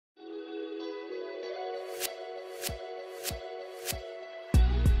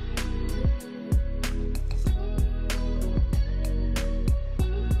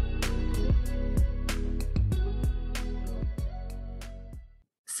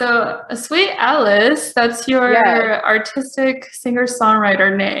So, Sweet Alice, that's your Yes. artistic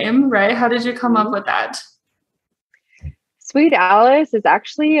singer-songwriter name, right? How did you come up Mhm. with that? Sweet Alice is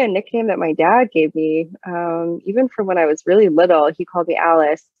actually a nickname that my dad gave me. Even from when I was really little, he called me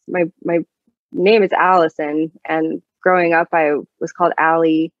Alice. My name is Allison, and growing up, I was called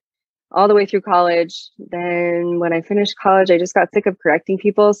Allie all the way through college. Then when I finished college, I just got sick of correcting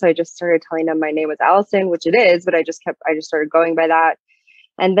people, so I just started telling them my name was Allison, which it is, but I just started going by that.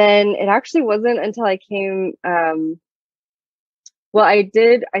 And then it actually wasn't until I came. Well, I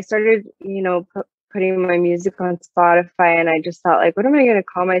started, putting my music on Spotify, and I just thought, like, what am I going to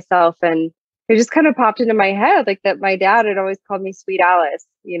call myself? And it just kind of popped into my head, like that my dad had always called me Sweet Alice,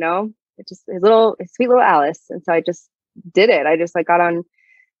 it just his sweet little Alice. And so I just did it. I just like got on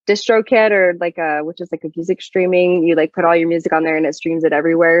DistroKid, or like which is like a music streaming. You like put all your music on there and it streams it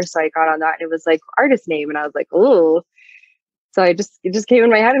everywhere. So I got on that, and it was like artist name, and I was like, oh. So it just came in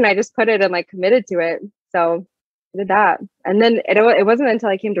my head, and I just put it and like committed to it. So I did that. And then it wasn't until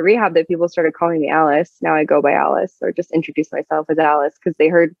I came to rehab that people started calling me Alice. Now I go by Alice, or just introduce myself as Alice, because they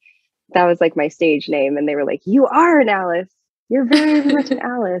heard that was like my stage name, and they were like, "You are an Alice. You're very much an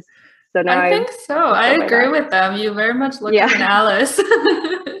Alice." So now I think so. I agree with them. You very much look like an Alice.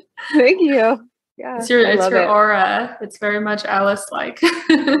 Thank you. Yeah, it's your aura. It's very much Alice-like.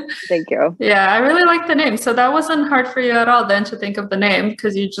 Thank you. Yeah, I really like the name. So that wasn't hard for you at all then to think of the name,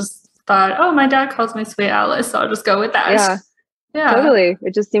 because you just thought, oh, my dad calls me Sweet Alice, so I'll just go with that. Yeah, totally.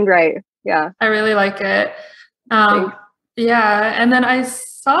 It just seemed right. Yeah, I really like it. Yeah, and then I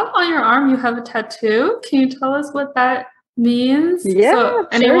saw on your arm you have a tattoo. Can you tell us what that means? Yeah, so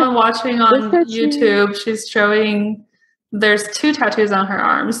anyone watching on YouTube, she's showing there's 2 tattoos on her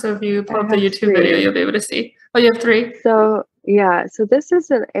arm. So if you pull up the YouTube video, you'll be able to see. Oh, you have 3? So yeah, so this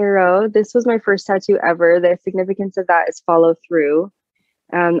is an arrow. This was my first tattoo ever. The significance of that is follow through.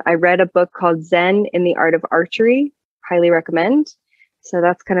 I read a book called Zen in the Art of Archery. Highly recommend. So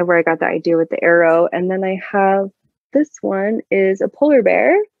that's kind of where I got the idea with the arrow. And then I have this one is a polar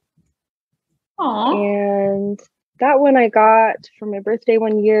bear. Aww. And that one I got for my birthday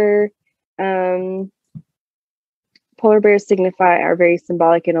one year. Polar bears are very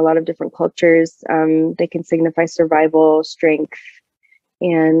symbolic in a lot of different cultures. They can signify survival, strength,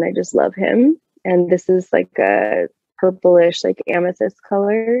 and I just love him. And this is like a purplish, like amethyst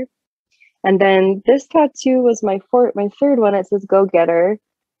color. And then this tattoo was my third one. It says "Go Getter,"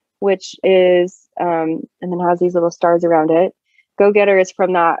 which is and then has these little stars around it. "Go Getter" is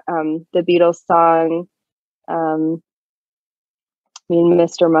from that the Beatles song.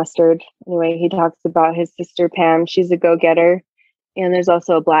 Mr. Mustard. Anyway, he talks about his sister Pam. She's a go-getter. And there's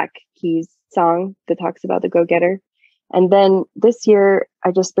also a Black Keys song that talks about the go-getter. And then this year,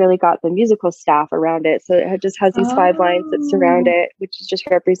 I just barely got the musical staff around it. So it just has these 5 lines that surround it, which is just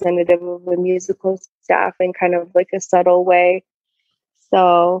representative of the musical staff in kind of like a subtle way.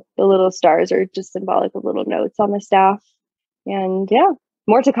 So the little stars are just symbolic of little notes on the staff. And yeah,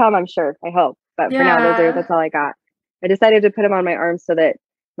 more to come, I'm sure. I hope. But for now, that's all I got. I decided to put them on my arms so that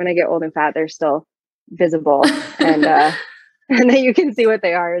when I get old and fat, they're still visible and that you can see what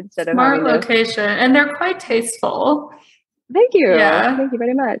they are instead of Smart location. And they're quite tasteful. Thank you. Yeah. Thank you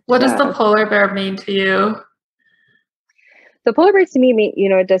very much. What does the polar bear mean to you? The polar bear to me,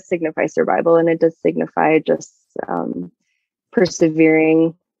 it does signify survival, and it does signify just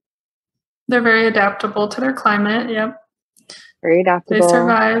persevering. They're very adaptable to their climate. Yep. Very adaptable. They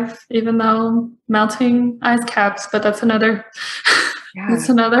survive even though melting ice caps, but that's another that's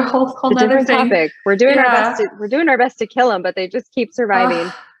another whole different thing. Topic. We're doing our best to kill them, but they just keep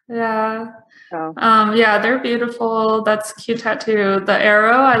surviving. Yeah. So. Yeah, they're beautiful. That's a cute tattoo. The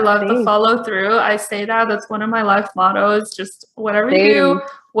arrow, I love the follow through. I say that's one of my life mottos. Just whatever you do,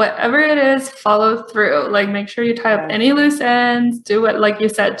 whatever it is, follow through. Like, make sure you tie up any loose ends. Do what, like you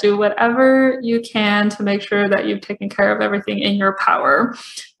said, do whatever you can to make sure that you've taken care of everything in your power.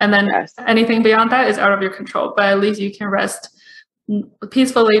 And then anything beyond that is out of your control. But at least you can rest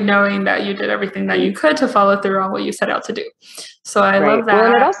peacefully knowing that you did everything that you could to follow through on what you set out to do. So I love that. Well,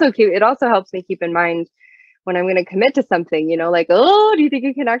 and it also helps me keep in mind when I'm going to commit to something, like, oh, do you think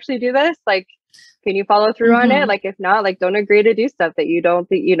you can actually do this? Like, can you follow through on it? Like, if not, like, don't agree to do stuff that you don't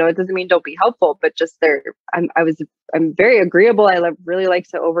think, it doesn't mean don't be helpful, but just I'm very agreeable. I really like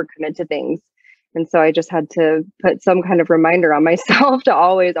to overcommit to things. And so I just had to put some kind of reminder on myself to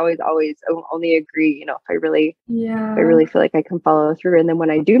always only agree, if I really feel like I can follow through. And then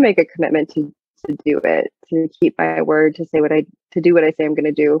when I do make a commitment to do it, to keep my word, to do what I say I'm going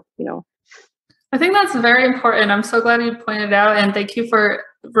to do, I think that's very important. I'm so glad you pointed out, and thank you for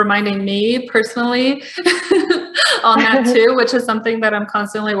reminding me personally on that too, which is something that I'm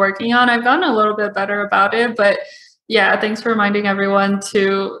constantly working on. I've gotten a little bit better about it, but yeah, thanks for reminding everyone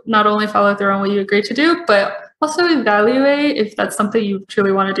to not only follow through on what you agree to do, but also evaluate if that's something you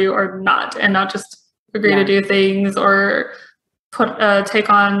truly want to do or not, and not just agree to do things or take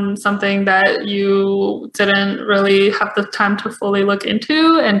on something that you didn't really have the time to fully look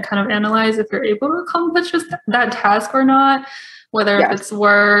into and kind of analyze if you're able to accomplish that task or not, whether if it's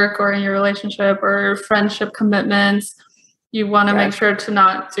work or in your relationship or friendship commitments. You want to make sure to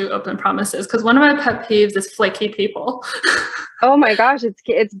not do open promises, because one of my pet peeves is flaky people. Oh my gosh,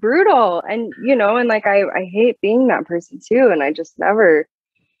 it's brutal. And, you know, and like, I hate being that person too. And I just never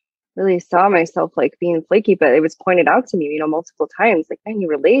really saw myself like being flaky, but it was pointed out to me, you know, multiple times, like, man, you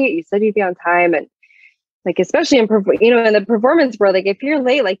were late, you said you'd be on time. And like, especially in, you know, in the performance world, like if you're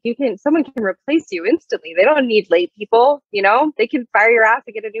late, like someone can replace you instantly. They don't need late people, you know, they can fire your ass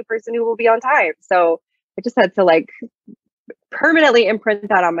and get a new person who will be on time. So I just had to like permanently imprint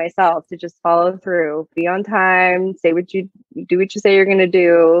that on myself to just follow through, be on time, do what you say you're going to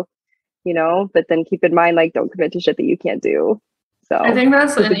do, you know, but then keep in mind, like, don't commit to shit that you can't do. So I think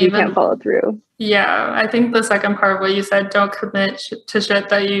that's you can't follow through. Yeah. I think the second part of what you said, don't commit to shit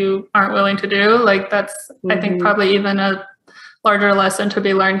that you aren't willing to do. Like that's, I think probably even a larger lesson to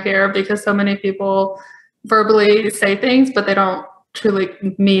be learned here, because so many people verbally say things, but they don't truly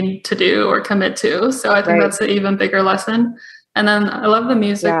mean to do or commit to. So I think that's an even bigger lesson. And then I love the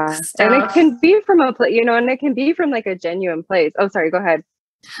music stuff. And it can be from and it can be from like a genuine place. Oh, sorry, go ahead.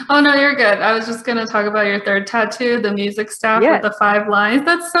 Oh, no, you're good. I was just going to talk about your third tattoo, the music staff with the 5 lines.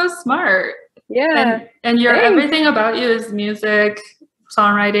 That's so smart. Yeah. And everything about you is music,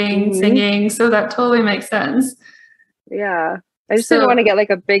 songwriting, singing. So that totally makes sense. Yeah. I just didn't want to get like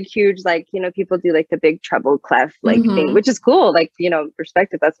a big, huge, like, you know, people do like the big treble clef like thing, which is cool. Like, you know,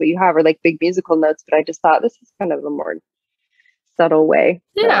 respect if that's what you have, or like big musical notes. But I just thought this is kind of a more subtle way.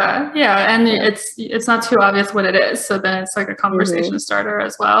 Yeah. And it's not too obvious what it is. So then it's like a conversation starter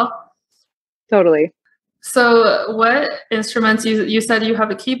as well. Totally. So what instruments, you said you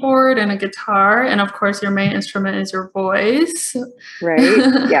have a keyboard and a guitar, and of course your main instrument is your voice. Right.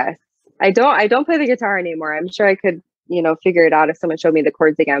 Yes. I don't play the guitar anymore. I'm sure I could, you know, figure it out if someone showed me the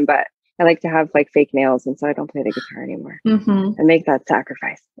chords again, but I like to have like fake nails, and so I don't play the guitar anymore. I make that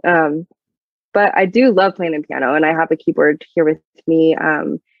sacrifice. But I do love playing the piano, and I have a keyboard here with me.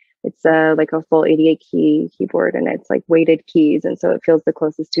 It's like a full 88 key keyboard, and it's like weighted keys, and so it feels the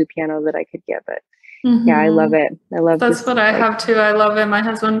closest to piano that I could get. But yeah, I love it. That's what I have too. I love it. My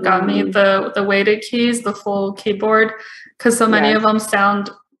husband got me the weighted keys, the full keyboard, because so many of them sound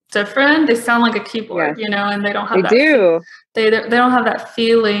different. They sound like a keyboard, you know, and they don't have they don't have that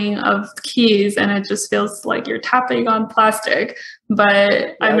feeling of keys, and it just feels like you're tapping on plastic.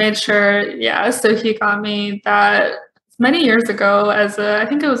 But I made sure, so he got me that many years ago as I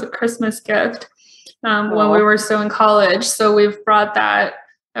think it was a Christmas gift when we were still in college. So we've brought that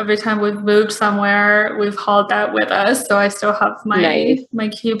every time we've moved somewhere, we've hauled that with us. So I still have my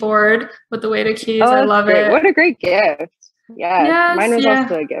keyboard with the weighted keys. I love it. What a great gift. Yeah, mine was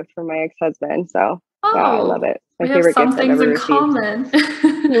also a gift from my ex-husband. So I love it. My favorite gift I've ever received. Common.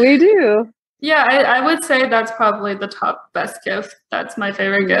 We do. Yeah, I would say that's probably the top best gift. That's my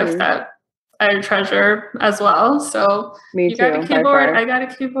favorite gift that I treasure as well. So you got a keyboard, I got a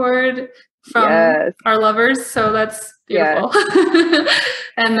keyboard from our lovers. So that's beautiful.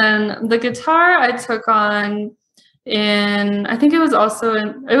 And then the guitar I took on I think it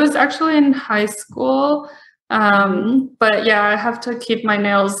was actually in high school. But yeah, I have to keep my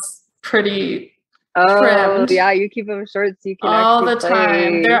nails pretty trimmed. Yeah, you keep them short so you can all the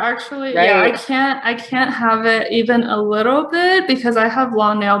time. They're actually I can't have it even a little bit because I have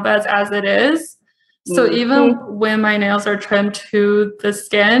long nail beds as it is. So even when my nails are trimmed to the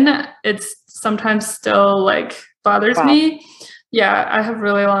skin, it's sometimes still like bothers me. Yeah, I have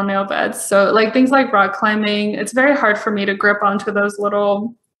really long nail beds. So like things like rock climbing, it's very hard for me to grip onto those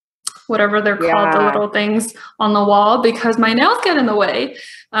little, whatever they're called, the little things on the wall, because my nails get in the way.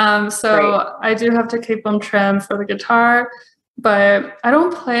 I do have to keep them trimmed for the guitar, but I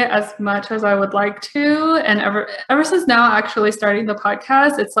don't play it as much as I would like to. And ever since now actually starting the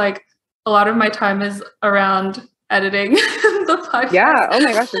podcast, it's like a lot of my time is around editing the podcast. Yeah. Oh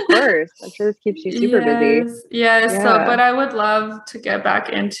my gosh, of course. I'm sure this keeps you super busy. Yes. So, but I would love to get back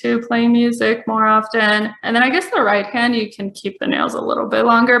into playing music more often. And then I guess the right hand, you can keep the nails a little bit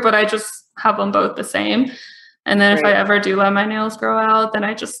longer, but I just have them both the same. And then if I ever do let my nails grow out, then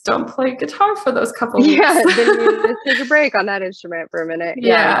I just don't play guitar for those couple weeks. Yeah, then you just take a break on that instrument for a minute.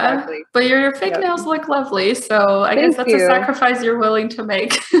 Yeah, exactly. But your fake nails look lovely. So I guess that's a sacrifice you're willing to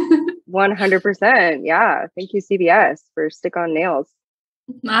make. 100%. Yeah. Thank you, CBS, for stick-on nails.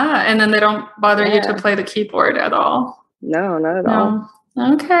 And then they don't bother you to play the keyboard at all? No, not at all.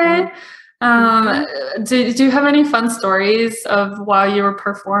 Okay. Do you have any fun stories of while you were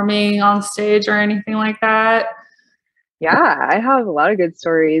performing on stage or anything like that? Yeah, I have a lot of good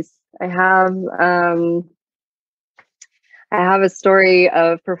stories. I have a story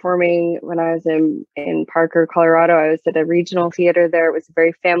of performing when I was in Parker, Colorado. I was at a regional theater there. It was a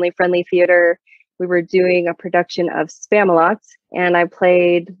very family-friendly theater. We were doing a production of Spamalot, and I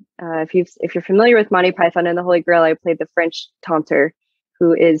played, if you're familiar with Monty Python and the Holy Grail, I played the French taunter,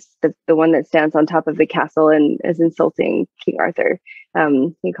 who is the one that stands on top of the castle and is insulting King Arthur.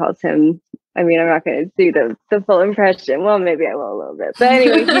 He calls him, I mean, I'm not going to do the full impression. Well, maybe I will a little bit. But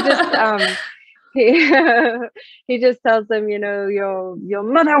anyway, he just he just tells them, you know, your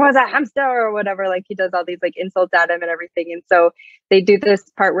mother was a hamster or whatever. Like, he does all these like insults at him and everything. And so they do this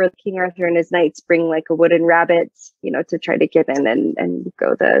part where King Arthur and his knights bring like a wooden rabbit, you know, to try to get in and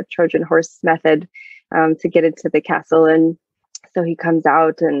go the Trojan horse method to get into the castle. And so he comes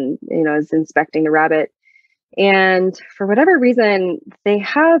out and, you know, is inspecting the rabbit. And for whatever reason, they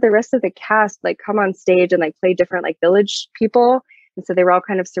have the rest of the cast like come on stage and like play different like village people. And so they were all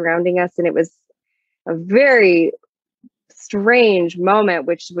kind of surrounding us. And it was a very strange moment,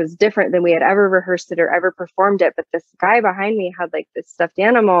 which was different than we had ever rehearsed it or ever performed it. But this guy behind me had like this stuffed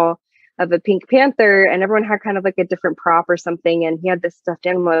animal of a Pink Panther, and everyone had kind of like a different prop or something. And he had this stuffed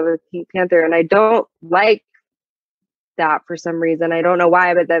animal of a Pink Panther. And I don't like that for some reason. I don't know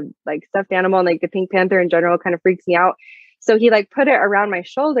why, but the like stuffed animal and like the Pink Panther in general kind of freaks me out. So he like put it around my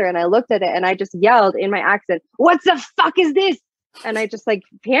shoulder and I looked at it and I just yelled in my accent, "What the fuck is this?" And I just like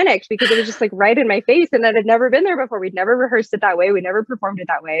panicked because it was just like right in my face, and that had never been there before. We'd never rehearsed it that way. We never performed it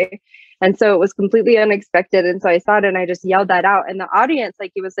that way. And so it was completely unexpected. And so I saw it and I just yelled that out. And the audience,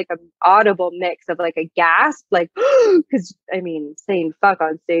 like, it was like an audible mix of like a gasp, like, because I mean, saying fuck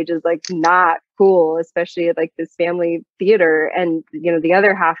on stage is like not cool, especially at like this family theater. And, you know, the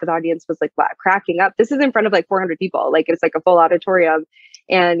other half of the audience was like cracking up. This is in front of like 400 people. Like, it's like a full auditorium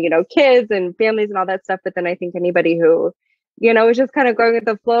and, you know, kids and families and all that stuff. But then I think anybody who, you know, was just kind of going with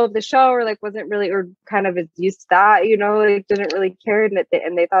the flow of the show, or like wasn't really, or kind of is used to that, you know, like didn't really care, and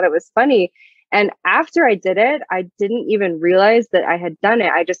they thought it was funny. And after I did it, I didn't even realize that I had done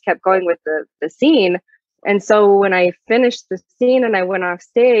it. I just kept going with the scene. And so when I finished the scene and I went off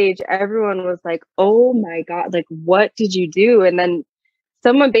stage, everyone was like, "Oh my God, like, what did you do?" And then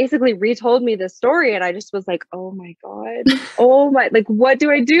someone basically retold me the story, and I just was like, "Oh my God, oh my, like, what do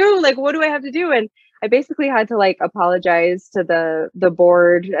I do? Like, what do I have to do?" And I basically had to like apologize to the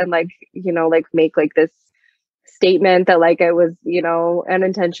board and like, you know, like make like this statement that like it was, you know,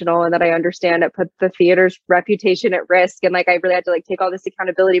 unintentional, and that I understand it put the theater's reputation at risk. And like, I really had to like take all this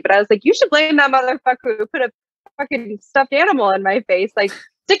accountability. But I was like, you should blame that motherfucker who put a fucking stuffed animal in my face. Like,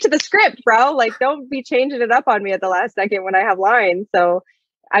 stick to the script, bro. Like, don't be changing it up on me at the last second when I have lines. So,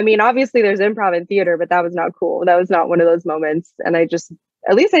 I mean, obviously there's improv in theater, but that was not cool. That was not one of those moments. And I just,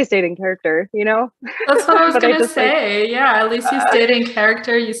 at least I stayed in character, you know? That's what I was going to say. Like, yeah, at least you stayed in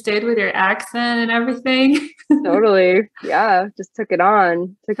character. You stayed with your accent and everything. Totally. Yeah. Just took it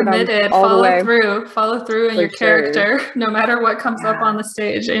on. Committed. All follow the way. through in your character. No matter what comes up on the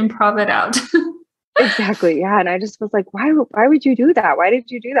stage, improv it out. Exactly. Yeah. And I just was like, why would you do that? Why did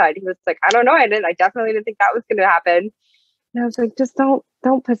you do that? And he was like, I don't know. I definitely didn't think that was going to happen. And I was like, just don't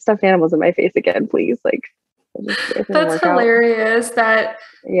put stuffed animals in my face again, please. Like, that's hilarious. That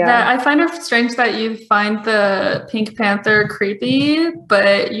I find it strange that you find the Pink Panther creepy,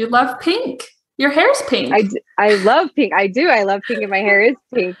 but you love pink. Your hair's pink. I love pink. I do. I love pink, and my hair is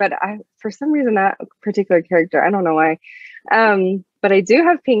pink. But for some reason, that particular character, I don't know why. But I do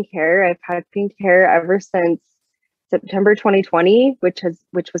have pink hair. I've had pink hair ever since September 2020, which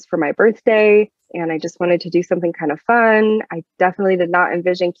was for my birthday. And I just wanted to do something kind of fun. I definitely did not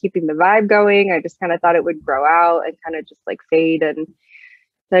envision keeping the vibe going. I just kind of thought it would grow out and kind of just like fade, and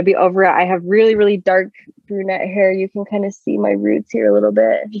I'd be over it. I have really, really dark brunette hair. You can kind of see my roots here a little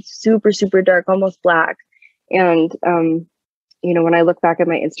bit. It's super, super dark, almost black. And, you know, when I look back at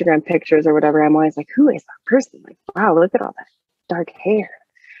my Instagram pictures or whatever, I'm always like, who is that person? Like, wow, look at all that dark hair.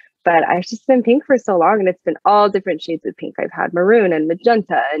 But I've just been pink for so long, and it's been all different shades of pink. I've had maroon and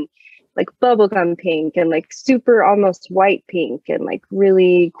magenta and like bubblegum pink and like super almost white pink and like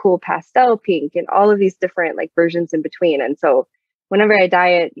really cool pastel pink and all of these different like versions in between. And so whenever I dye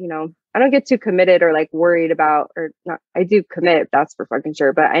it, you know, I don't get too committed or like worried about, or not, I do commit, that's for fucking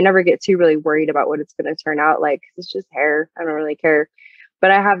sure, but I never get too really worried about what it's going to turn out like. It's just hair. I don't really care.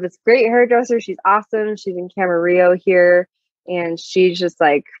 But I have this great hairdresser. She's awesome. She's in Camarillo here. And she's just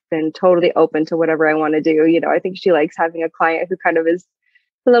like been totally open to whatever I want to do. You know, I think she likes having a client who kind of is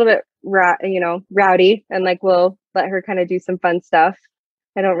a little bit rowdy, and like we'll let her kind of do some fun stuff.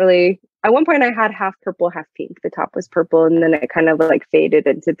 I don't really, at one point I had half purple, half pink. The top was purple and then it kind of like faded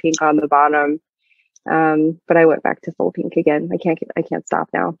into pink on the bottom. But I went back to full pink again. I can't stop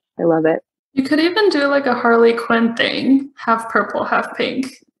now. I love it. You could even do like a Harley Quinn thing, half purple, half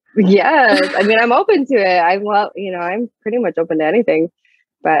pink. Yes. I mean, I'm open to it. I'm pretty much open to anything,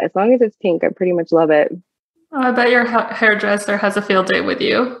 but as long as it's pink, I pretty much love it. I bet your hairdresser has a field day with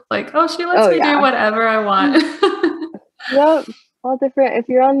you. Like, oh, she lets me do whatever I want. Yep. All different. If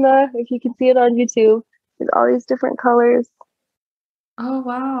you can see it on YouTube, there's all these different colors. Oh,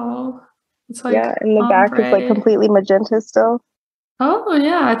 wow. It's like, and the back is like completely magenta still. Oh,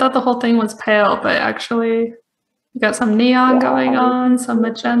 yeah. I thought the whole thing was pale, but actually you got some neon going on, some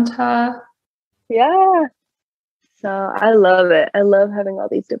magenta. Yeah. So I love it. I love having all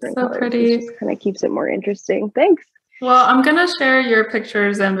these different colors. Pretty. It just kind of keeps it more interesting. Thanks. Well, I'm going to share your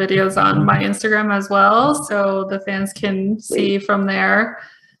pictures and videos on my Instagram as well, so the fans can see from there.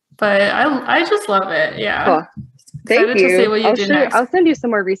 But I just love it. Yeah. Cool. Thank you. To see what you do next. I'll send you some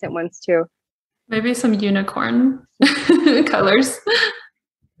more recent ones too. Maybe some unicorn colors.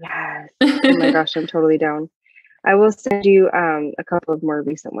 Yes. Oh my gosh, I'm totally down. I will send you a couple of more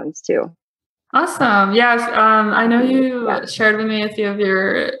recent ones too. Awesome. Yeah. I know you shared with me a few of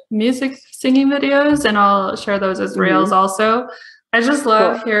your music singing videos, and I'll share those as reels also. I just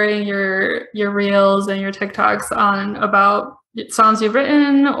love hearing your reels and your TikToks about songs you've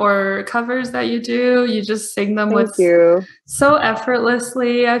written or covers that you do. You just sing them so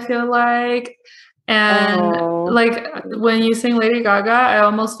effortlessly, I feel like. And like when you sing Lady Gaga, I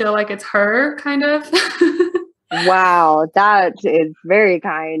almost feel like it's her kind of. Wow, that is very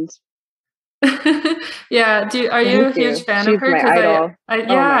kind. Yeah. Are you a huge fan of her? She's my idol.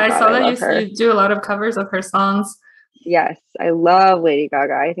 I saw that you do a lot of covers of her songs. Yes, I love Lady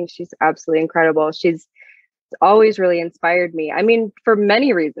Gaga. I think she's absolutely incredible. She's always really inspired me. I mean, for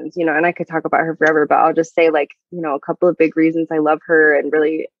many reasons, you know, and I could talk about her forever, but I'll just say like, you know, a couple of big reasons I love her and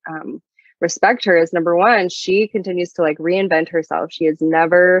really respect her is number one, she continues to like reinvent herself. She is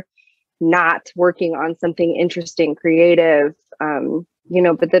never not working on something interesting, creative, you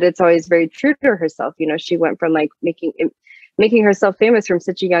know, but that it's always very true to herself. You know, she went from like making herself famous from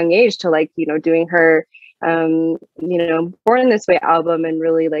such a young age to like, you know, doing her, you know, Born This Way album and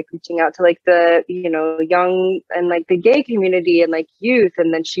really like reaching out to like the, you know, young and like the gay community and like youth.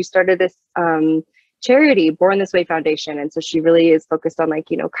 And then she started this charity, Born This Way Foundation. And so she really is focused on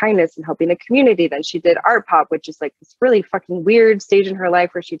like, you know, kindness and helping the community. Then she did Art Pop, which is like this really fucking weird stage in her life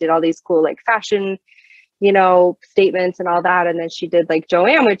where she did all these cool like fashion, you know, statements and all that. And then she did like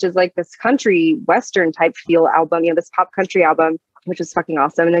Joanne, which is like this country Western type feel album, you know, this pop country album, which was fucking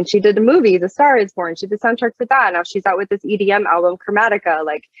awesome. And then she did a movie, The Star Is Born. She did the soundtrack for that. Now she's out with this EDM album, Chromatica.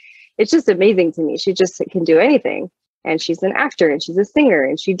 Like, it's just amazing to me. She just can do anything. And she's an actor and she's a singer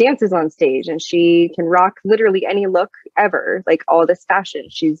and she dances on stage and she can rock literally any look ever, like all this fashion.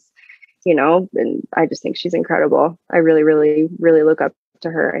 She's, you know, and I just think she's incredible. I really, really, really look up to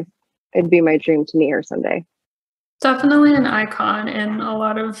her. It'd be my dream to meet her someday. Definitely an icon in a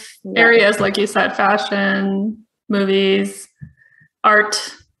lot of areas, like you said, fashion, movies,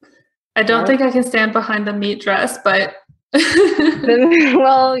 art. I don't think I can stand behind the meat dress, but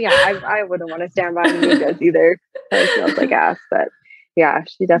well, yeah, I wouldn't want to stand behind the meat dress either. It smells like ass, but yeah,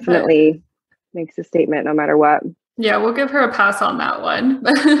 she definitely makes a statement no matter what. Yeah, we'll give her a pass on that one.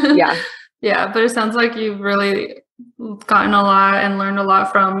 Yeah, but it sounds like you've really gotten a lot and learned a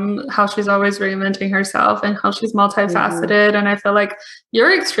lot from how she's always reinventing herself and how she's multifaceted. And I feel like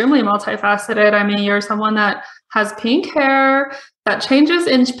you're extremely multifaceted. I mean, you're someone that has pink hair that changes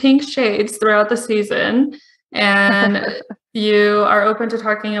in pink shades throughout the season. And you are open to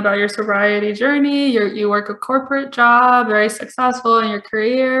talking about your sobriety journey. You work a corporate job, very successful in your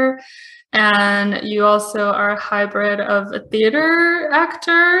career. And you also are a hybrid of a theater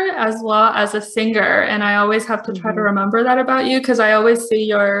actor as well as a singer. And I always have to try to remember that about you because I always see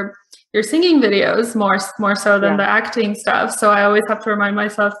your singing videos more so than the acting stuff. So I always have to remind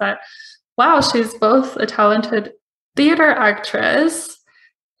myself that, wow, she's both a talented theater actress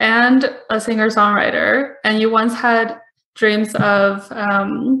and a singer-songwriter. And you once had dreams of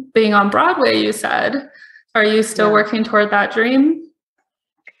being on Broadway, you said. Are you still working toward that dream?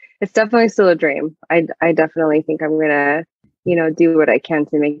 It's definitely still a dream. I definitely think I'm gonna, you know, do what I can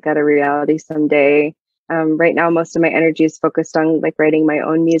to make that a reality someday. Right now, most of my energy is focused on like writing my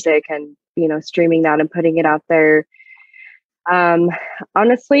own music and, you know, streaming that and putting it out there.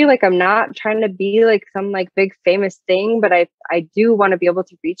 Honestly, like I'm not trying to be like some like big famous thing, but I do want to be able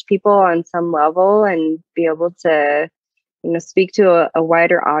to reach people on some level and be able to, you know, speak to a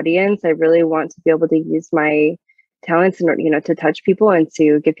wider audience. I really want to be able to use my talents and, you know, to touch people and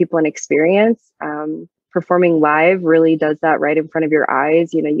to give people an experience. Performing live really does that right in front of your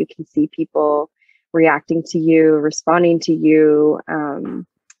eyes. You know, you can see people reacting to you, responding to you.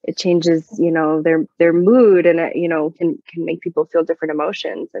 It changes, you know, their mood, and it, you know, can make people feel different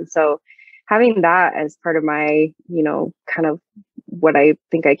emotions. And so having that as part of my, you know, kind of what I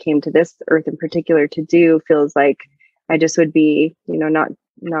think I came to this earth in particular to do feels like I just would be, you know,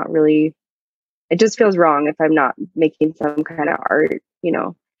 not really, it just feels wrong if I'm not making some kind of art, you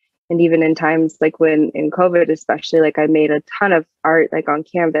know. And even in times like when in COVID, especially, like I made a ton of art like on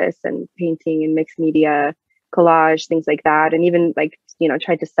canvas and painting and mixed media, collage, things like that. And even like, you know,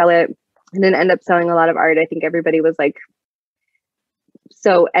 tried to sell it and then end up selling a lot of art. I think everybody was like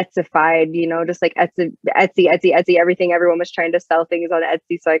so Etsyfied, you know, just like Etsy, everything. Everyone was trying to sell things on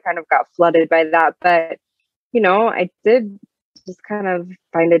Etsy. So I kind of got flooded by that. But, you know, I did just kind of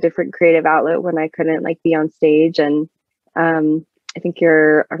find a different creative outlet when I couldn't like be on stage. And I think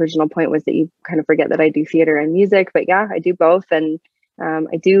your original point was that you kind of forget that I do theater and music, but yeah, I do both. And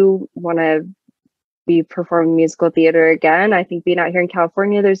I do want to be performing musical theater again. I think being out here in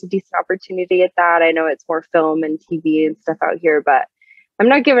California, there's a decent opportunity at that. I know it's more film and TV and stuff out here, but I'm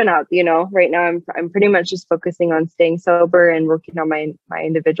not giving up. You know, right now I'm pretty much just focusing on staying sober and working on my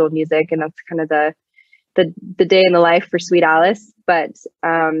individual music, and that's kind of the day in the life for Sweet Alice. But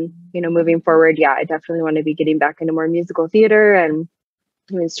you know, moving forward, yeah, I definitely want to be getting back into more musical theater and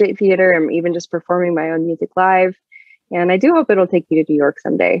doing straight theater, and even just performing my own music live. And I do hope it'll take me to New York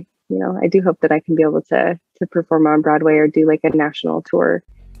someday. You know, I do hope that I can be able to perform on Broadway or do like a national tour.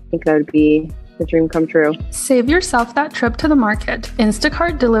 I think that would be the dream come true. Save yourself that trip to the market.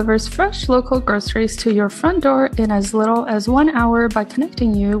 Instacart delivers fresh local groceries to your front door in as little as 1 hour by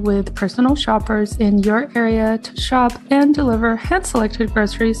connecting you with personal shoppers in your area to shop and deliver hand-selected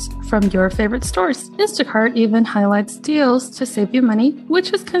groceries from your favorite stores. Instacart even highlights deals to save you money,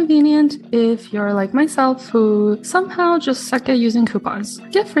 which is convenient if you're like myself who somehow just suck at using coupons.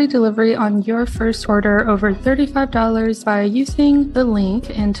 Get free delivery on your first order over $35 by using the link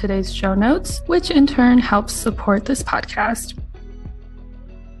in today's show notes, which in turn helps support this podcast.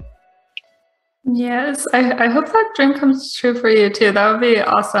 Yes, I hope that dream comes true for you too. That would be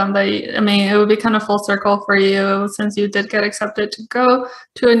awesome. It would be kind of full circle for you since you did get accepted to go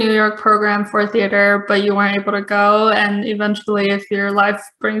to a New York program for theater, but you weren't able to go. And eventually, if your life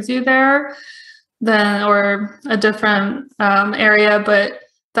brings you there, then or a different area, but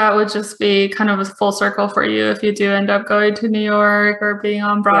that would just be kind of a full circle for you if you do end up going to New York or being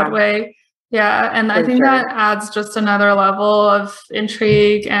on Broadway. Yeah, and I think that adds just another level of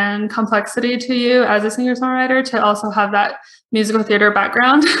intrigue and complexity to you as a singer-songwriter to also have that musical theater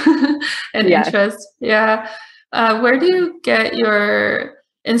background and interest. Yeah. Where do you get your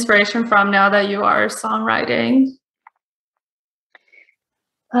inspiration from now that you are songwriting?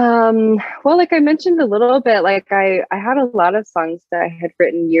 Well, like I mentioned a little bit, like I had a lot of songs that I had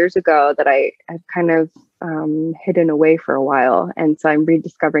written years ago that I had kind of hidden away for a while. And so I'm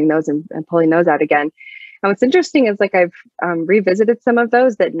rediscovering those and pulling those out again. And what's interesting is like I've revisited some of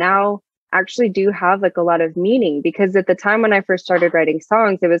those that now actually do have like a lot of meaning, because at the time when I first started writing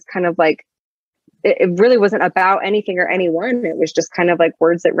songs, it was kind of like, it really wasn't about anything or anyone. It was just kind of like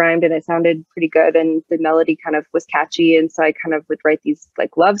words that rhymed and it sounded pretty good. And the melody kind of was catchy. And so I kind of would write these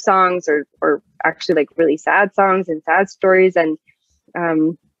like love songs or actually like really sad songs and sad stories. And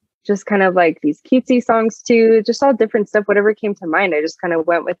just kind of like these cutesy songs too, just all different stuff, whatever came to mind. I just kind of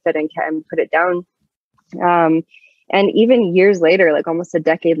went with it and put it down. And even years later, like almost a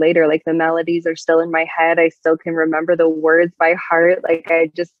decade later, like the melodies are still in my head. I still can remember the words by heart. Like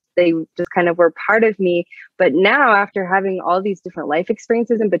they just kind of were part of me. But now after having all these different life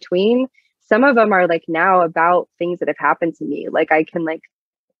experiences in between, some of them are like now about things that have happened to me. Like I can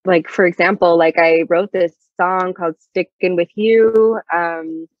like, for example, like I wrote this song called Stickin' With You,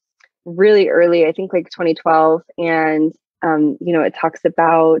 really early, I think like 2012. And, you know, it talks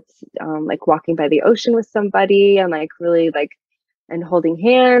about like walking by the ocean with somebody and like really like, and holding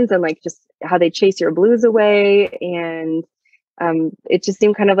hands and like just how they chase your blues away. And it just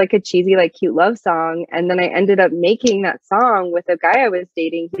seemed kind of like a cheesy, like cute love song. And then I ended up making that song with a guy I was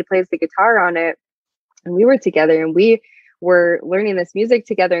dating. He plays the guitar on it. And we were together and we were learning this music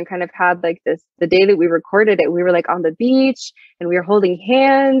together and kind of had like this, the day that we recorded it, we were like on the beach and we were holding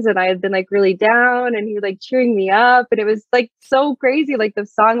hands and I had been like really down and he was like cheering me up. And it was like so crazy. Like the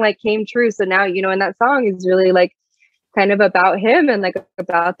song like came true. So now, you know, and that song is really like kind of about him and like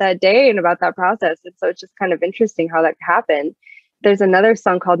about that day and about that process. And so it's just kind of interesting how that happened. There's another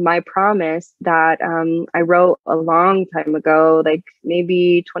song called My Promise that I wrote a long time ago, like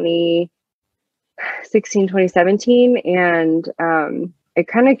maybe 2016, 2017. And it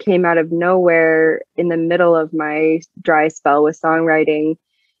kind of came out of nowhere in the middle of my dry spell with songwriting.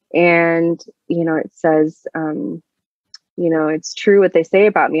 And, you know, it says, you know, it's true what they say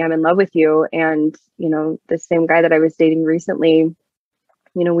about me. I'm in love with you. And, you know, the same guy that I was dating recently,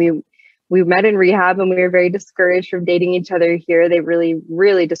 you know, we met in rehab and we were very discouraged from dating each other here. They really,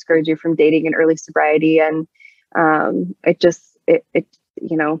 really discourage you from dating in early sobriety. And it,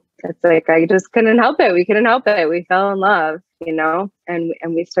 you know, it's like, I just couldn't help it. We couldn't help it. We fell in love, you know, and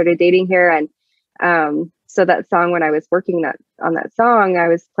we started dating here. And so that song, when I was working on that song, I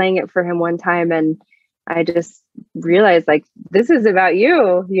was playing it for him one time and I just realized like, this is about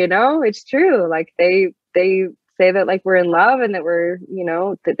you, you know, it's true. Like they say that like we're in love and that we're, you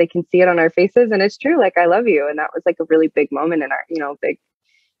know, that they can see it on our faces and it's true. Like, I love you. And that was like a really big moment in our, you know,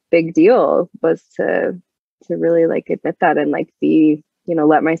 big deal was to really like admit that and like be, you know,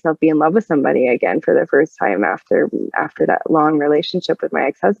 let myself be in love with somebody again for the first time after that long relationship with my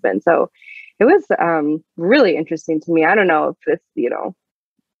ex-husband. So it was really interesting to me. I don't know if this, you know,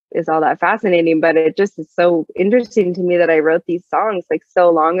 is all that fascinating, but it just is so interesting to me that I wrote these songs like so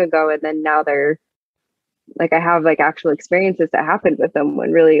long ago. And then now they're like, I have like actual experiences that happened with them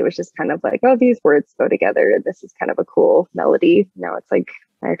when really it was just kind of like, oh, these words go together. And this is kind of a cool melody. Now it's like,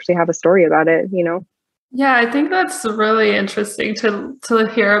 I actually have a story about it, you know? Yeah, I think that's really interesting to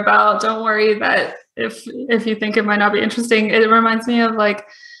hear about. Don't worry that if you think it might not be interesting, it reminds me of like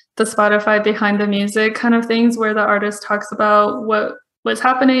the Spotify behind the music kind of things where the artist talks about what was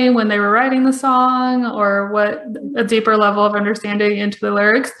happening when they were writing the song or what a deeper level of understanding into the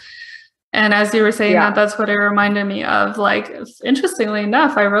lyrics. And as you were saying that's what it reminded me of. Like, interestingly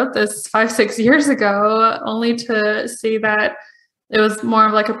enough, I wrote this 5-6 years ago only to see that it was more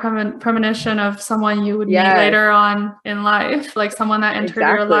of like a premonition of someone you would meet later on in life, like someone that entered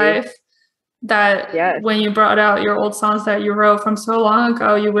your life that when you brought out your old songs that you wrote from so long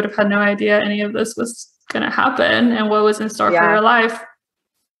ago, you would have had no idea any of this was going to happen and what was in store for your life.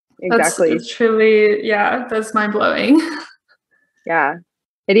 Exactly. That's truly, that's mind blowing. Yeah.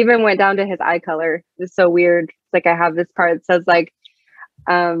 It even went down to his eye color. It's so weird. It's like I have this part that says like,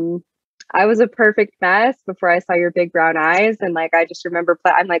 I was a perfect mess before I saw your big brown eyes. And like, I just remember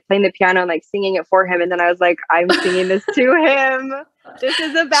I'm like playing the piano and like singing it for him. And then I was like, I'm singing this to him. This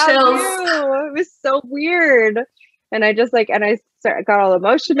is about you. It was so weird. And I just like, and I got all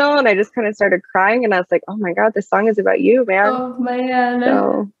emotional and I just kind of started crying. And I was like, oh my God, this song is about you, man. Oh man.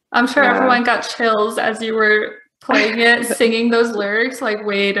 So, I'm sure everyone got chills as you were playing it, singing those lyrics. Like,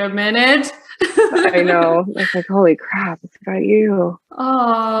 wait a minute. I know. It's like, holy crap, it's about you.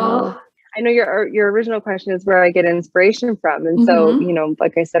 Oh. So, I know your original question is where I get inspiration from. And so, you know,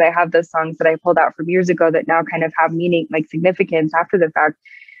 like I said, I have those songs that I pulled out from years ago that now kind of have meaning, like significance after the fact.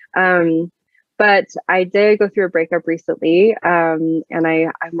 But I did go through a breakup recently. And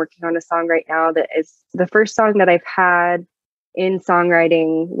I'm working on a song right now that is the first song that I've had in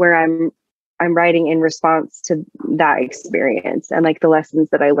songwriting where I'm writing in response to that experience and like the lessons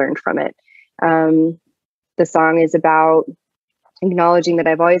that I learned from it. The song is about acknowledging that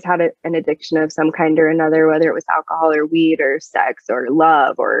I've always had an addiction of some kind or another, whether it was alcohol or weed or sex or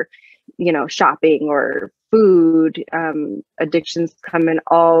love or, you know, shopping or food. Addictions come in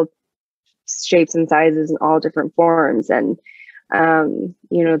all shapes and sizes and all different forms. And,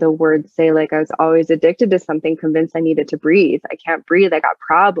 you know, the words say like, I was always addicted to something, convinced I needed to breathe. I can't breathe. I got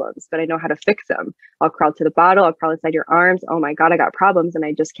problems, but I know how to fix them. I'll crawl to the bottle. I'll crawl inside your arms. Oh my God, I got problems and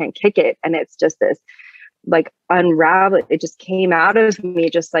I just can't kick it. And it's just this like unravel. It just came out of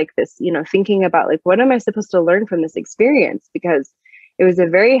me, just like this, you know, thinking about like, what am I supposed to learn from this experience? Because it was a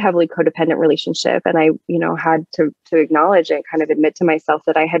very heavily codependent relationship. And I, you know, had to acknowledge and kind of admit to myself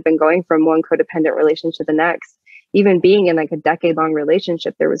that I had been going from one codependent relationship to the next. Even being in like a decade-long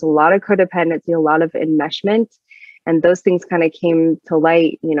relationship, there was a lot of codependency, a lot of enmeshment. And those things kind of came to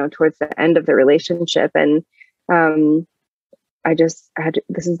light, you know, towards the end of the relationship. And this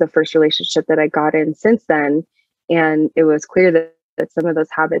is the first relationship that I got in since then. And it was clear that some of those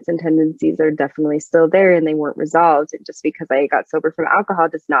habits and tendencies are definitely still there and they weren't resolved. And just because I got sober from alcohol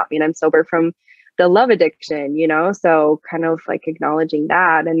does not mean I'm sober from the love addiction, you know? So kind of like acknowledging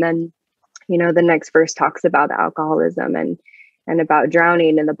that. And then, you know, the next verse talks about the alcoholism and about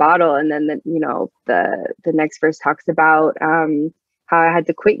drowning in the bottle. And then, the next verse talks about, how I had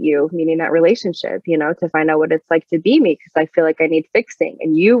to quit you, meaning that relationship, you know, to find out what it's like to be me, because I feel like I need fixing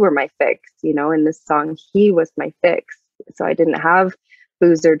and you were my fix, you know, in this song, he was my fix. So I didn't have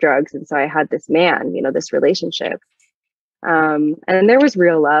booze or drugs. And so I had this man, you know, this relationship. And there was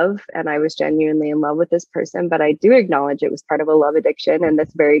real love, and I was genuinely in love with this person, but I do acknowledge it was part of a love addiction and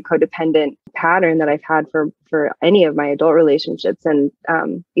this very codependent pattern that I've had for any of my adult relationships, and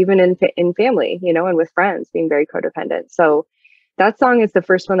even in family, you know, and with friends, being very codependent. So that song is the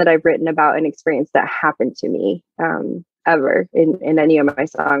first one that I've written about an experience that happened to me ever in any of my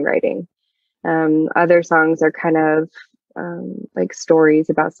songwriting. Other songs are kind of like stories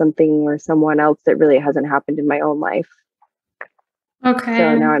about something or someone else that really hasn't happened in my own life. Okay.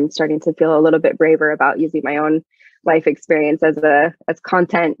 So now I'm starting to feel a little bit braver about using my own life experience as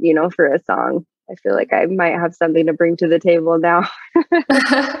content, you know, for a song. I feel like I might have something to bring to the table now.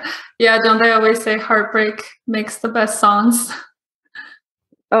 Yeah, don't they always say heartbreak makes the best songs?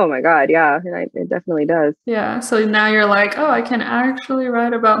 Oh my God, yeah, it definitely does. Yeah, so now you're like, oh, I can actually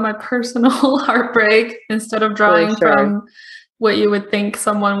write about my personal heartbreak instead of drawing from what you would think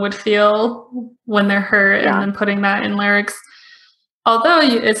someone would feel when they're hurt, and then putting that in lyrics. Although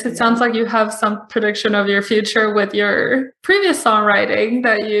it sounds like you have some prediction of your future with your previous songwriting,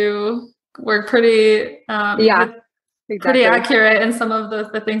 that you were pretty pretty accurate in some of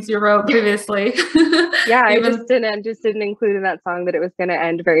the things you wrote previously. Yeah, I just didn't include in that song that it was going to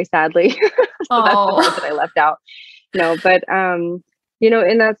end very sadly. So that's the part that I left out. No, but you know,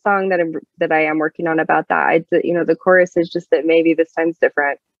 in that song that I am working on about that, you know, the chorus is just that maybe this time's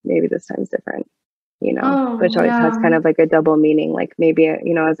different. Maybe this time's different. You know, which always has kind of like a double meaning. Like maybe,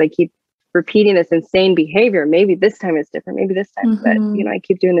 you know, as I keep repeating this insane behavior, maybe this time is different, maybe this time, but you know, I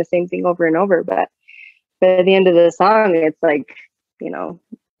keep doing the same thing over and over. But at the end of the song, it's like, you know,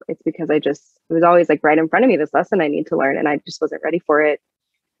 it's because it was always like right in front of me, this lesson I need to learn, and I just wasn't ready for it.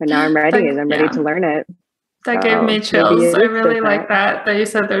 But now I'm ready, and I'm ready to learn it. That gave me chills. I really like that you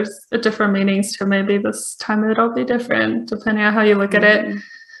said there's different meanings to maybe this time it'll be different depending on how you look at it.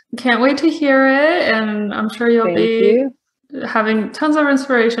 Can't wait to hear it, and I'm sure you'll be having tons of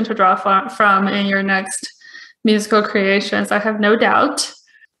inspiration to draw from in your next musical creations. I have no doubt.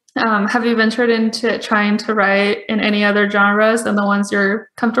 Have you ventured into trying to write in any other genres than the ones you're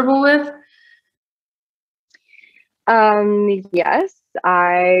comfortable with? Yes,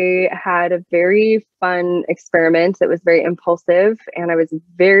 I had a very fun experiment that was very impulsive, and I was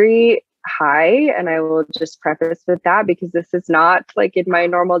very high, and I will just preface with that because this is not like in my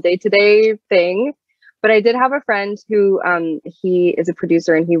normal day-to-day thing. But I did have a friend who he is a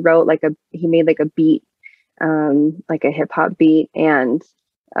producer, and he made like a beat, like a hip-hop beat, and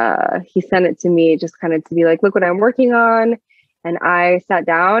he sent it to me just kind of to be like, look what I'm working on. And I sat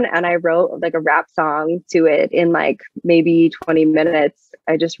down and I wrote like a rap song to it in like maybe 20 minutes.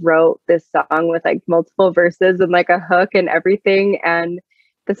 I just wrote this song with like multiple verses and like a hook and everything. And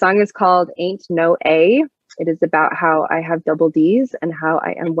the song is called Ain't No A. It is about how I have double D's and how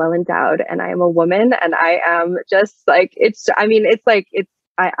I am well endowed, and I am a woman, and I am just like,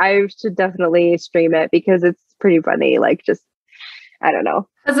 I should definitely stream it because it's pretty funny. Like, just, I don't know.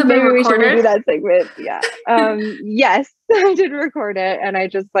 Has it been recorded? We should redo that segment. Yeah. Yes, I did record it, and I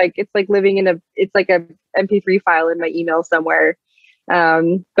just like, it's like living it's like a MP3 file in my email somewhere.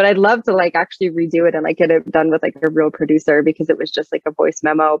 But I'd love to like actually redo it and like get it done with like a real producer, because it was just like a voice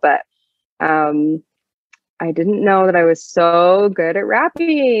memo. But I didn't know that I was so good at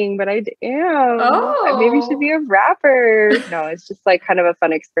rapping, but I am. I maybe should be a rapper. No, it's just like kind of a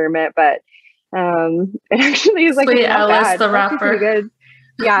fun experiment, but it actually is like Sweet Alice, bad. The rapper. Pretty good.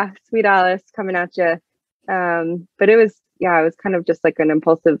 Yeah, Sweet Alice coming at you. But it was kind of just like an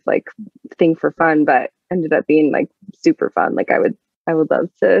impulsive like thing for fun, but ended up being like super fun. Like I would love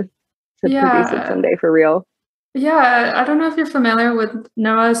to produce it someday for real. Yeah, I don't know if you're familiar with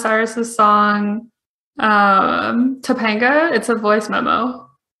Noah Cyrus's song Topanga. It's a voice memo.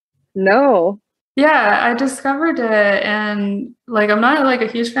 No. Yeah, I discovered it, and like I'm not like a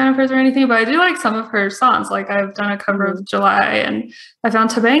huge fan of hers or anything, but I do like some of her songs. Like I've done a cover of July, and I found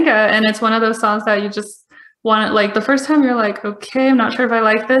Topanga, and it's one of those songs that you just want, like the first time you're like, okay, I'm not sure if I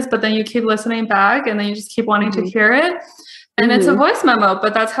like this, but then you keep listening back, and then you just keep wanting to hear it. And it's a voice memo,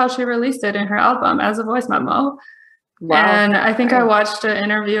 but that's how she released it in her album, as a voice memo. Wow. And I think I watched an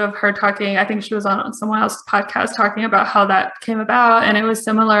interview of her talking, I think she was on someone else's podcast talking about how that came about. And it was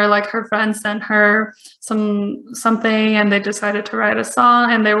similar, like her friend sent her something and they decided to write a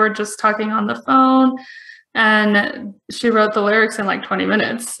song, and they were just talking on the phone, and she wrote the lyrics in like 20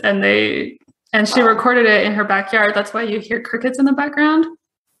 minutes, and she recorded it in her backyard. That's why you hear crickets in the background.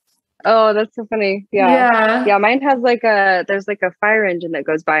 Oh, that's so funny. Yeah. Mine has like there's like a fire engine that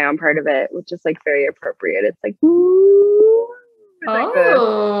goes by on part of it, which is like very appropriate. It's like, ooh, like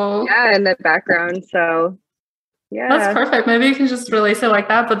in the background. So Yeah. That's perfect. Maybe you can just release it like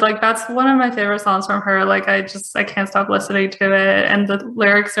that. But like that's one of my favorite songs from her. Like I can't stop listening to it. And the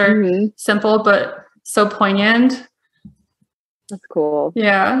lyrics are simple but so poignant. That's cool.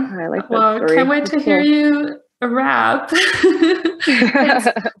 Yeah. I like that well, story. Can't wait to hear you rap.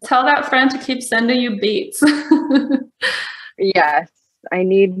 Tell that friend to keep sending you beats. Yes. I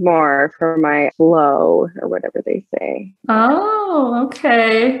need more for my flow or whatever they say. Oh,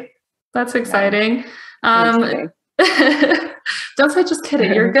 okay. That's exciting. Yeah. Don't say just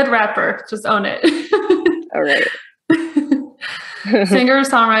kidding. You're a good rapper. Just own it. All right.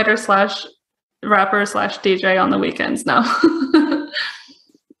 Singer-Songwriter / rapper / DJ on the weekends now.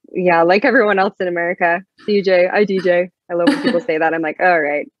 Yeah, like everyone else in America. DJ, I DJ. I love when people say that. I'm like, all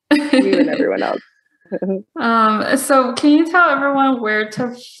right, you and everyone else. So can you tell everyone where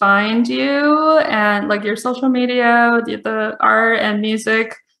to find you and like your social media, the art and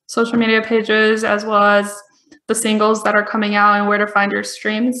music social media pages, as well as the singles that are coming out, and where to find your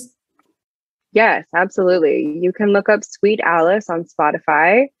streams? Yes, absolutely. You can look up Sweet Alice on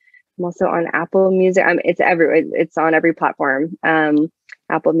Spotify. I'm also on Apple Music. It's everywhere. It's on every platform.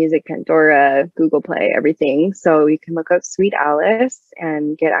 Apple Music, Pandora, Google Play, everything. So you can look up Sweet Alice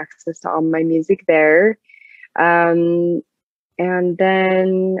and get access to all my music there. And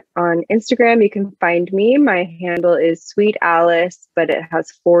then on Instagram, you can find me. My handle is Sweet Alice, but it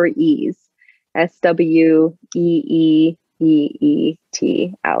has 4 E's. SWEEEEET,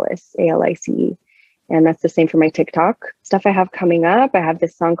 Alice, ALICE. And that's the same for my TikTok stuff I have coming up. I have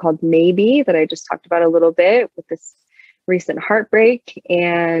this song called Maybe that I just talked about a little bit with this recent heartbreak.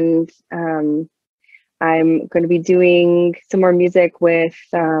 And I'm going to be doing some more music with,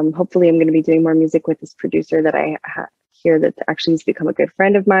 hopefully I'm going to be doing more music with this producer that I hear that actually has become a good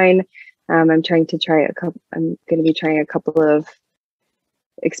friend of mine. I'm going to be trying a couple of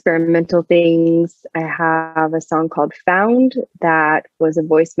experimental things. I have a song called Found that was a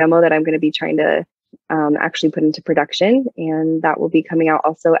voice memo that I'm going to be trying to actually put into production. And that will be coming out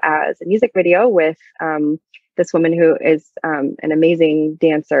also as a music video with this woman who is an amazing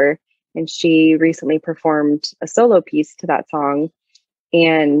dancer. And she recently performed a solo piece to that song.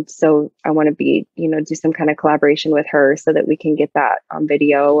 And so I want to be, do some kind of collaboration with her so that we can get that on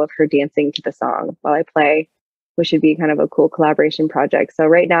video of her dancing to the song while I play, which should be kind of a cool collaboration project. So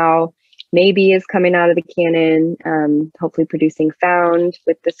right now, Maybe is coming out of the canon, hopefully producing Found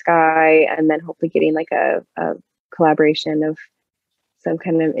with this guy, and then hopefully getting like a collaboration of some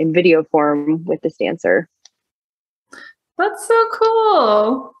kind of in video form with this dancer. That's so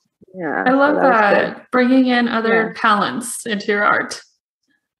cool. Yeah, I love that. Bringing in other talents into your art.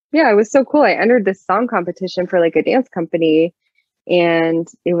 Yeah, it was so cool. I entered this song competition for like a dance company, and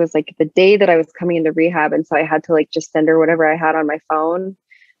it was like the day that I was coming into rehab. And so I had to like just send her whatever I had on my phone.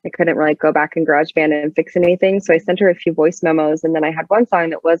 I couldn't really go back in GarageBand and fix anything. So I sent her a few voice memos. And then I had one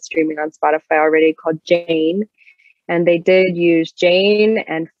song that was streaming on Spotify already called Jane. And they did use Jane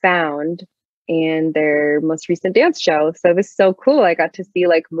and Found in their most recent dance show. So it was so cool. I got to see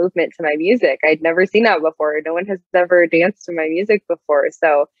like movement to my music. I'd never seen that before. No one has ever danced to my music before.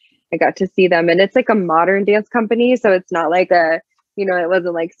 So I got to see them. And it's like a modern dance company. So it's not like it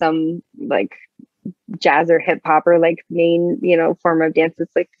wasn't like some like jazz or hip hop or like main, form of dance.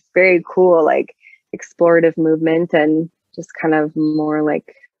 It's like very cool, like explorative movement and just kind of more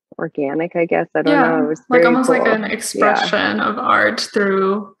like organic, I guess. I don't know. It was like almost cool. Like an expression of art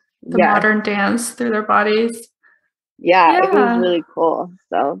through the modern dance, through their bodies. Yeah, it was really cool.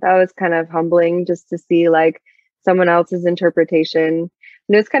 So that was kind of humbling just to see like someone else's interpretation.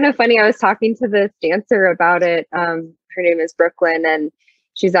 And it's kind of funny. I was talking to this dancer about it. Her name is Brooklyn, and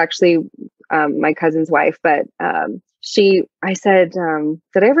she's actually my cousin's wife. But I said,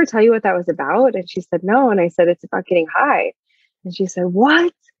 did I ever tell you what that was about? And she said, no. And I said, it's about getting high. And she said,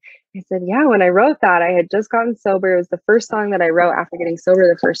 what? I said, yeah, when I wrote that, I had just gotten sober. It was the first song that I wrote after getting sober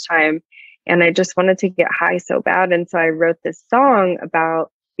the first time. And I just wanted to get high so bad. And so I wrote this song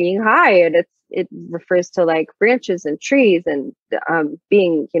about being high. And it refers to like branches and trees and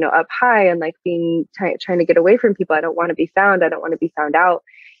being, up high and like being trying to get away from people. I don't want to be found. I don't want to be found out.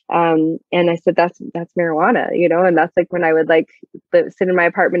 And I said, that's marijuana, and that's like when I would like sit in my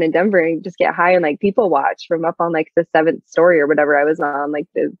apartment in Denver and just get high and like people watch from up on like the 7th story or whatever I was on, like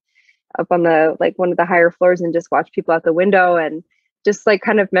up on the like one of the higher floors, and just watch people out the window and just like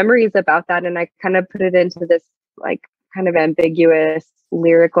kind of memories about that. And I kind of put it into this like kind of ambiguous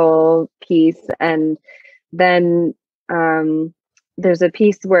lyrical piece. And then there's a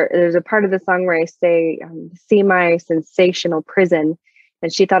part of the song where I say, see my sensational prison.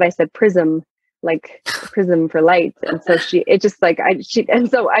 And she thought I said prism, like prism for light. And so it just like, I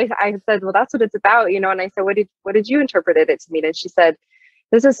said, well, that's what it's about, you know? And I said, what did you interpret it to mean? And she said,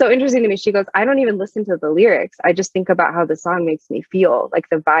 this is so interesting to me. She goes, I don't even listen to the lyrics. I just think about how the song makes me feel, like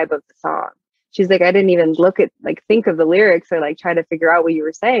the vibe of the song. She's like, I didn't even think of the lyrics or like try to figure out what you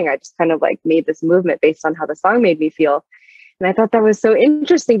were saying. I just kind of like made this movement based on how the song made me feel. And I thought that was so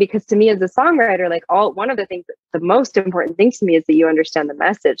interesting because to me as a songwriter, like one of the things, the most important thing to me is that you understand the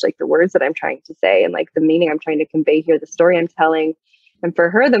message, like the words that I'm trying to say and like the meaning I'm trying to convey here, the story I'm telling. And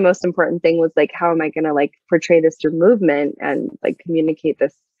for her, the most important thing was like, how am I going to like portray this through movement and like communicate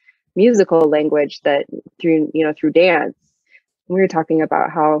this musical language that through dance. We were talking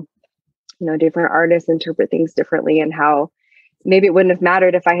about how, different artists interpret things differently and how maybe it wouldn't have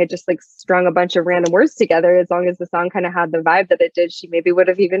mattered if I had just like strung a bunch of random words together. As long as the song kind of had the vibe that it did, she maybe would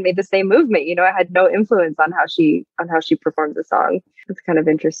have even made the same movement. It had no influence on how she performed the song. It's kind of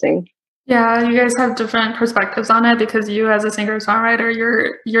interesting. Yeah, you guys have different perspectives on it because you as a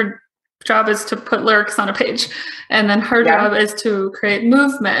singer-songwriter, your job is to put lyrics on a page, and then her job is to create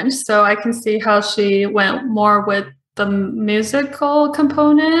movement. So I can see how she went more with the musical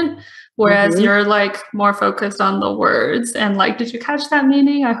component, whereas you're like more focused on the words. And like, did you catch that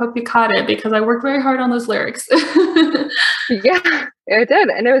meaning? I hope you caught it because I worked very hard on those lyrics. Yeah, it did.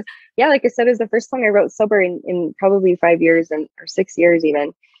 And it was, like I said, it was the first song I wrote sober in probably 5 years or 6 years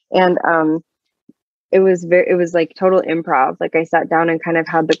even. And it was like total improv. Like I sat down and kind of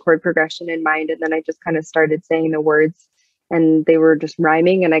had the chord progression in mind. And then I just kind of started saying the words and they were just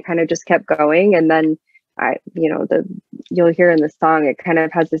rhyming and I kind of just kept going. And then you'll hear in the song, it kind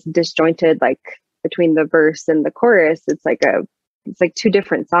of has this disjointed, like between the verse and the chorus. It's like two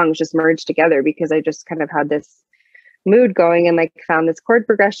different songs just merged together because I just kind of had this mood going and like found this chord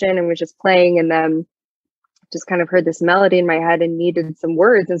progression and was just playing and then just kind of heard this melody in my head and needed some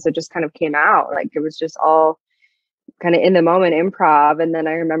words. And so it just kind of came out. Like it was just all kind of in the moment improv. And then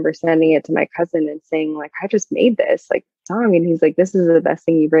I remember sending it to my cousin and saying like, I just made this like song. And he's like, this is the best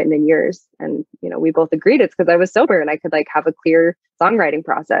thing you've written in years. And, we both agreed it's because I was sober and I could like have a clear songwriting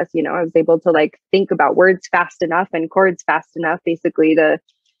process. I was able to like think about words fast enough and chords fast enough basically to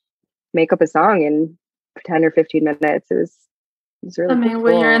make up a song in 10 or 15 minutes. It was really cool.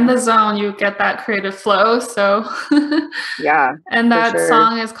 When you're in the zone, you get that creative flow. So yeah. And that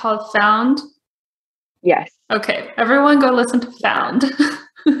song is called Found. Yes. Okay. Everyone go listen to Found.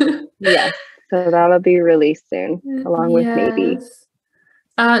 Yes. So that'll be released soon along with Maybe.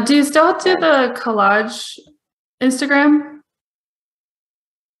 Do you still do the collage Instagram?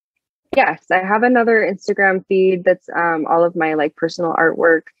 Yes. I have another Instagram feed that's all of my like personal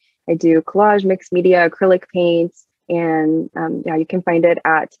artwork. I do collage, mixed media, acrylic paints, and you can find it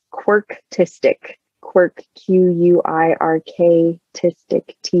at Quirktistic. Quirk, Quirk,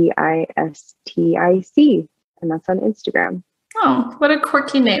 Tistic, Tistic. And that's on Instagram. Oh, what a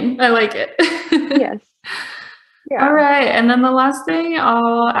quirky name. I like it. Yes. Yeah. All right. And then the last thing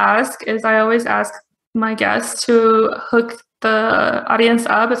I'll ask is I always ask my guests to hook the audience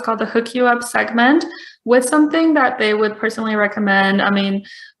up. It's called the Hook You Up segment with something that they would personally recommend. I mean,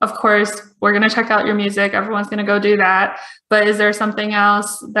 of course, we're going to check out your music. Everyone's going to go do that. But is there something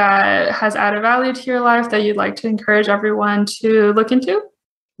else that has added value to your life that you'd like to encourage everyone to look into?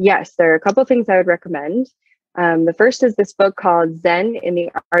 Yes, there are a couple of things I would recommend. The first is this book called Zen in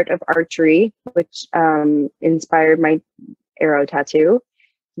the Art of Archery, which inspired my arrow tattoo.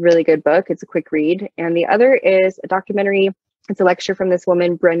 Really good book. It's a quick read. And the other is a documentary. It's a lecture from this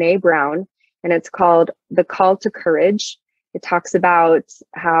woman, Brené Brown, and it's called The Call to Courage. It talks about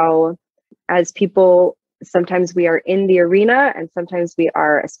how as people, sometimes we are in the arena and sometimes we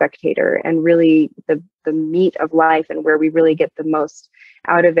are a spectator, and really the meat of life and where we really get the most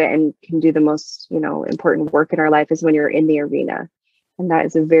out of it and can do the most, important work in our life is when you're in the arena. And that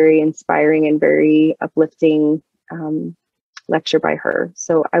is a very inspiring and very uplifting lecture by her.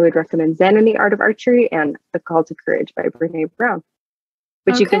 So I would recommend Zen in the Art of Archery and The Call to Courage by Brené Brown,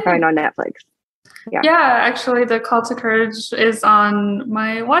 which you can find on Netflix. Yeah, actually, The Call to Courage is on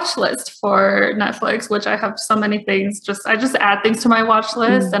my watch list for Netflix, which I have so many things. I just add things to my watch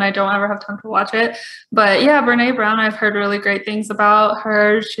list and I don't ever have time to watch it. But yeah, Brené Brown, I've heard really great things about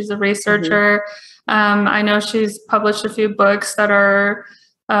her. She's a researcher. I know she's published a few books that are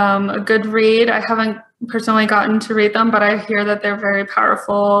a good read. I haven't personally gotten to read them, but I hear that they're very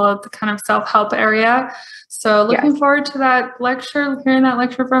powerful, the kind of self-help area. So looking forward to that lecture, hearing that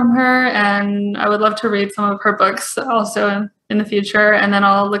lecture from her. And I would love to read some of her books also in the future. And then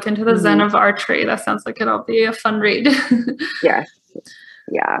I'll look into the Zen of Archery. That sounds like it'll be a fun read. Yes.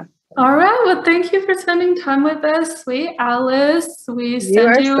 Yeah. All right. Well, thank you for spending time with us, sweet Alice. You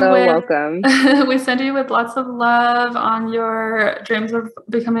are so welcome. We send you with lots of love on your dreams of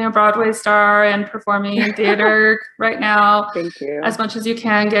becoming a Broadway star and performing in theater right now. Thank you. As much as you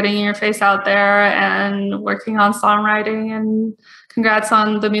can, getting your face out there and working on songwriting. And congrats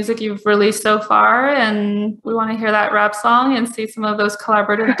on the music you've released so far. And we want to hear that rap song and see some of those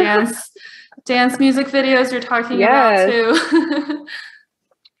collaborative dance music videos you're talking about too.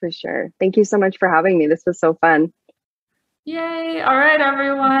 For sure. Thank you so much for having me. This was so fun. Yay. All right,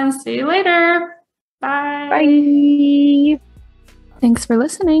 everyone. See you later. Bye. Bye. Thanks for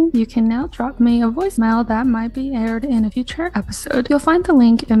listening. You can now drop me a voicemail that might be aired in a future episode. You'll find the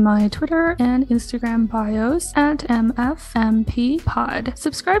link in my Twitter and Instagram bios at MFMP Pod.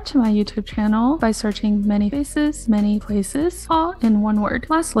 Subscribe to my YouTube channel by searching Many Faces, Many Places, all in one word.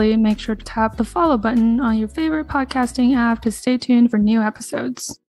 Lastly, make sure to tap the follow button on your favorite podcasting app to stay tuned for new episodes.